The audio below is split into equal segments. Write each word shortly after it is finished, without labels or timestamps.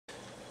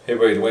Hey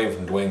everybody, Dwayne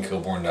from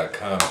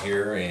DwayneKilborn.com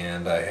here,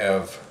 and I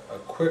have a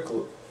quick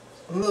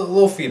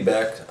little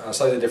feedback on a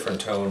slightly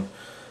different tone.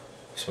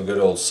 Some good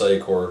old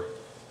Cellucor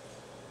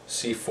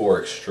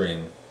C4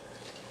 Extreme.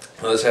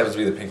 Now, this happens to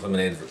be the Pink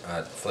Lemonade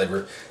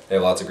flavor. They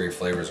have lots of great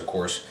flavors, of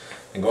course.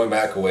 And going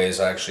back a ways,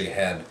 I actually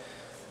had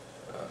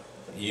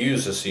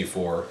used the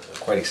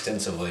C4 quite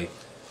extensively,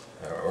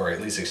 or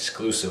at least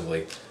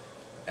exclusively,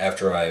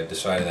 after I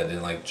decided I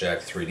didn't like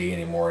Jack 3D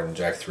anymore, and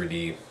Jack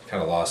 3D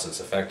kind of lost its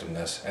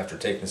effectiveness after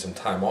taking some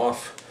time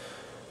off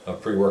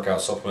of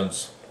pre-workout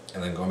supplements,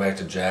 and then going back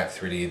to Jack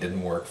 3D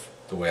didn't work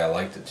the way I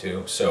liked it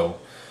to. So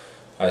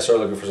I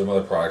started looking for some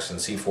other products, and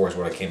C4 is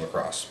what I came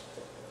across.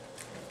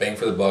 Bang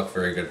for the buck,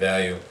 very good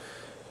value,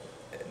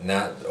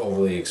 not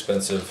overly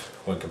expensive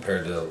when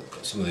compared to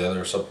some of the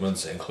other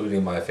supplements,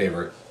 including my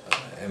favorite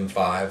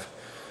M5.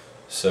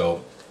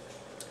 So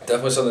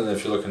definitely something that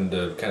if you're looking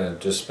to kind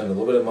of just spend a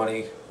little bit of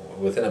money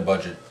within a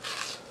budget,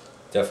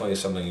 definitely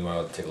something you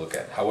want to take a look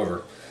at.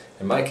 However,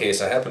 in my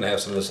case, I happen to have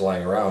some of this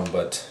lying around,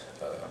 but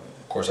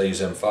of course I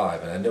use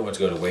M5, and I didn't want to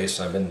go to waste,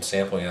 and I've been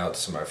sampling it out to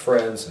some of my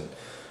friends and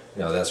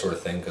that sort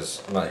of thing,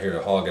 because I'm not here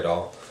to hog it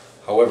all.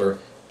 However,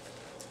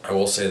 I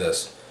will say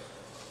this.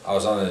 I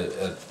was on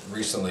a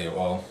recently,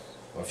 well,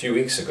 a few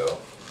weeks ago,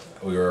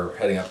 we were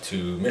heading up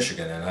to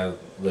Michigan, and I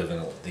live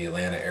in the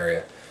Atlanta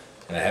area,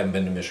 and I haven't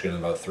been to Michigan in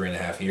about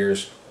 3.5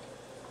 years.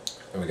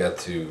 And we got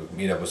to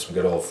meet up with some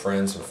good old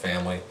friends, some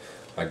family,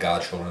 my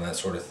godchildren, that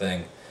sort of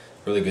thing.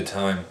 Really good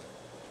time.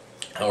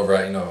 However,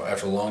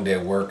 after a long day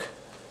of work,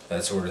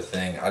 that sort of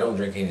thing, I don't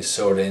drink any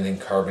soda, anything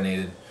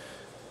carbonated.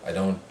 I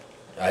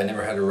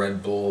never had a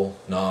Red Bull,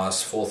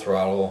 NOS, Full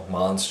Throttle,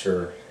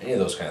 Monster, any of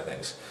those kind of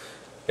things.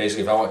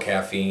 Basically, if I want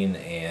caffeine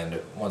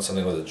and want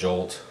something with a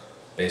jolt,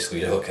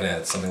 basically you're looking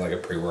at something like a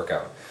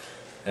pre-workout.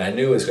 And I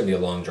knew it was going to be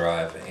a long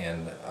drive,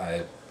 and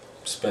I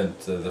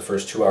spent the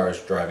first 2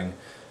 hours driving,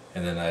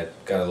 and then I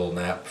got a little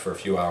nap for a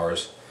few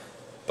hours.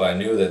 But I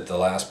knew that the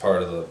last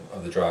part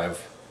of the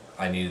drive,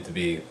 I needed to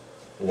be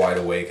wide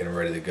awake and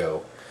ready to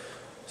go.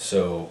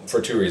 So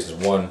for two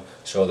reasons: one,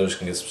 so others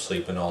can get some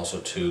sleep, and also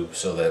two,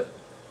 so that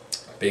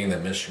being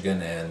that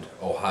Michigan and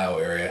Ohio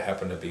area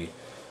happen to be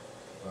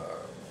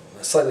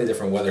slightly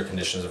different weather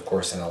conditions, of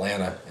course, in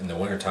Atlanta in the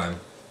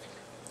wintertime,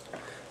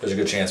 there's a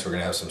good chance we're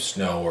going to have some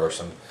snow or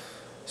some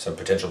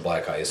potential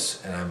black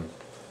ice, and I'm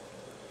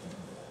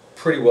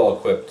pretty well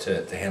equipped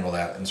to handle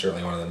that, and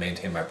certainly wanted to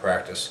maintain my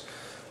practice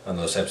on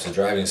those types of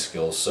driving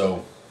skills.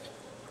 So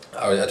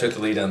I took the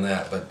lead on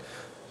that, but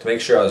to make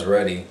sure I was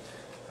ready,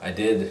 I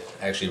did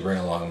actually bring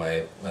along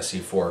my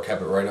C4,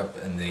 kept it right up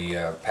in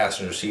the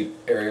passenger seat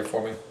area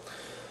for me.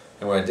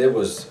 And what I did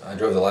was I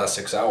drove the last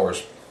 6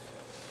 hours,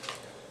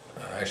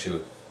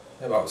 actually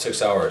about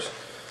 6 hours,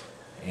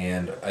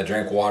 and I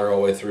drank water all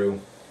the way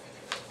through,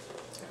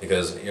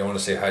 because you want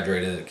to stay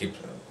hydrated.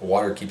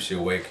 Water keeps you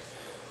awake,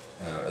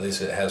 at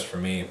least it has for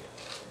me.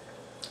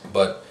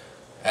 But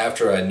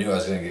after I knew I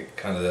was going to get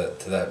kind of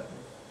to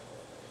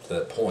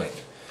that point,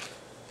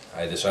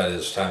 I decided it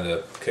was time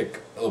to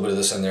kick a little bit of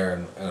this in there,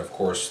 and of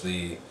course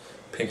the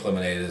Pink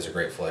Lemonade is a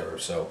great flavor,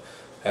 so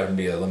I happen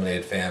to be a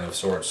lemonade fan of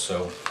sorts,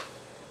 so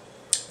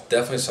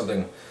definitely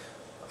something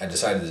I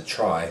decided to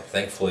try.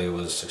 Thankfully it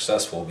was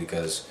successful,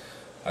 because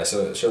I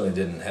certainly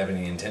didn't have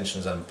any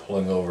intentions on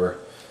pulling over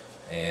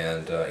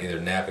and either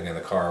napping in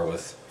the car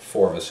with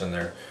 4 of us in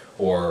there,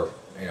 or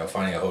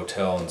finding a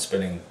hotel and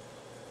spending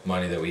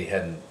money that we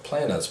hadn't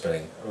planned on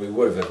spending. We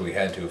would have if we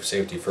had to,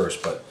 safety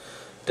first, but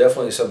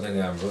definitely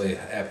something I'm really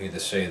happy to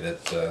say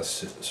that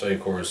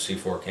Cellucor's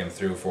C4 came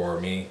through for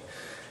me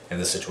in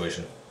this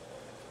situation.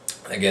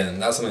 Again,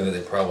 not something that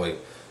they probably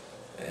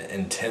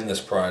intend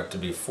this product to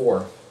be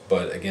for,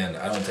 but again,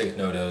 I don't take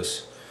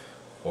no-dose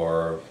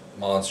or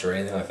Monster or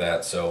anything like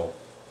that. So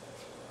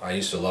I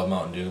used to love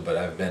Mountain Dew, but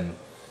I've been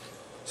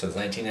since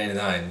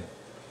 1999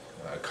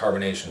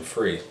 carbonation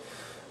free,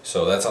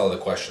 so that's out of the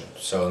question.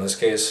 So in this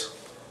case,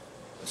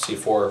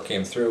 C4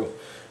 came through.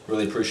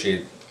 Really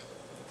appreciate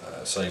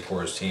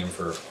Cellucor's team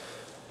for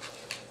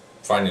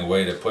finding a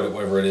way to put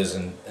whatever it is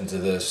into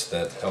this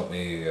that helped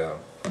me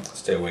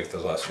stay awake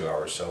those last few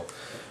hours. So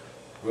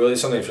really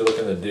something, if you're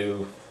looking to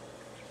do,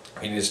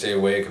 you need to stay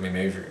awake. I mean,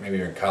 maybe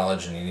you're in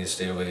college and you need to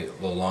stay awake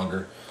a little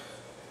longer.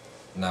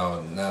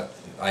 Now,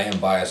 I am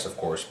biased, of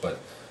course, but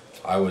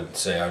I would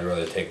say I'd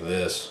rather take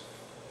this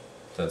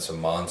than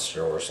some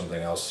Monster or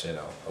something else,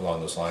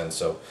 along those lines.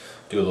 So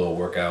do a little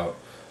workout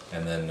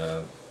and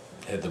then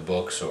hit the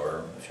books,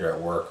 or if you're at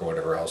work or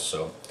whatever else.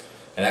 So,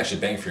 and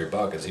actually bang for your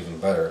buck is even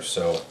better.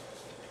 So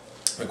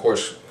of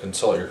course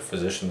consult your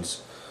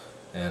physicians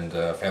and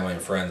family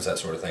and friends, that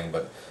sort of thing.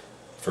 But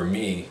for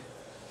me,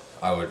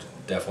 I would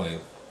definitely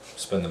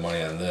spend the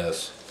money on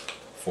this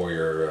for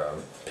your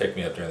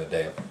pick-me-up during the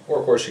day. Or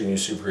of course you can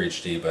use Super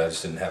HD, but I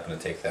just didn't happen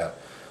to take that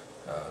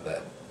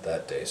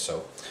that day.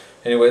 So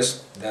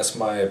anyways, that's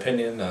my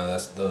opinion.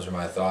 Those are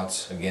my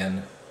thoughts.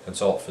 Again,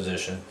 consult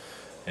physician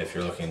if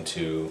you're looking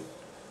to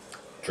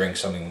drink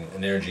something,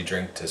 an energy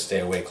drink, to stay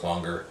awake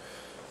longer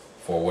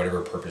for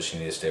whatever purpose you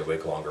need to stay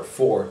awake longer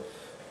for,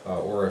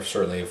 or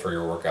certainly for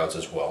your workouts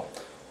as well.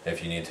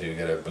 if you need to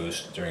get a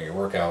boost during your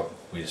workout.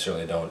 We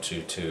certainly don't want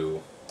you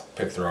to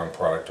pick the wrong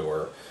product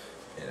or,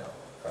 you know,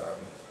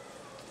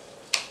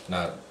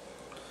 not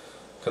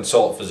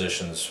consult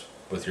physicians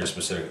with your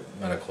specific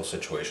medical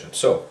situation.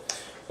 So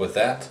with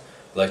that,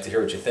 I'd like to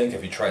hear what you think.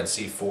 If you tried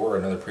C4 or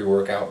another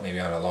pre-workout, maybe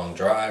on a long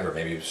drive, or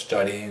maybe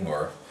studying,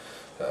 or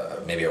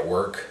maybe at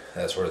work,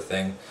 that sort of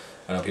thing.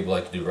 I know people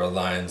like to do red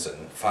lines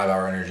and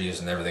 5-hour energies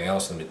and everything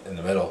else in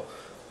the middle,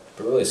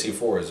 but really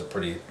C4 is a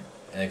pretty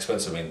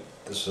inexpensive. I mean,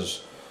 this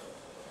is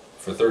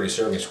for 30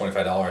 servings,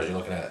 $25. You're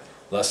looking at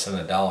less than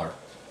 $1,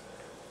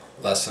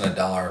 less than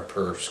 $1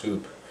 per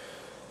scoop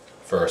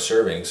for a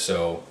serving.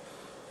 So,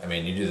 I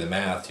mean, you do the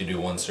math. You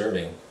do one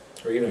serving,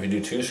 or even if you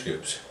do 2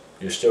 scoops,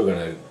 you're still going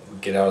to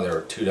get out of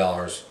there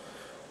 $2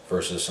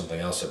 versus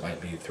something else that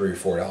might be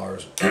 $3 or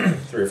 $4,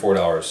 $3 or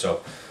 $4.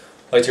 So,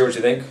 I'd like to hear what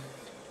you think.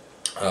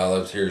 I'd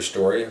love to hear your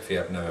story. If you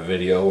happen to have a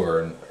video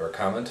or a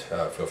comment,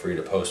 feel free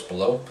to post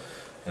below.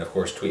 And of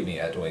course, tweet me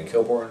at Dwayne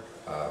Kilborn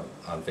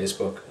on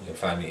Facebook. You can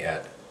find me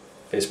at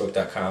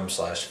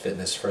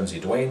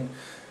facebook.com/fitnessfrenzydwayne.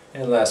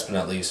 And last but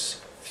not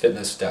least,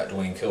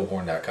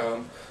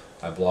 fitness.dwaynekilborn.com.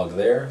 I blog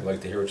there. I'd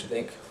like to hear what you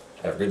think.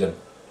 Have a good day.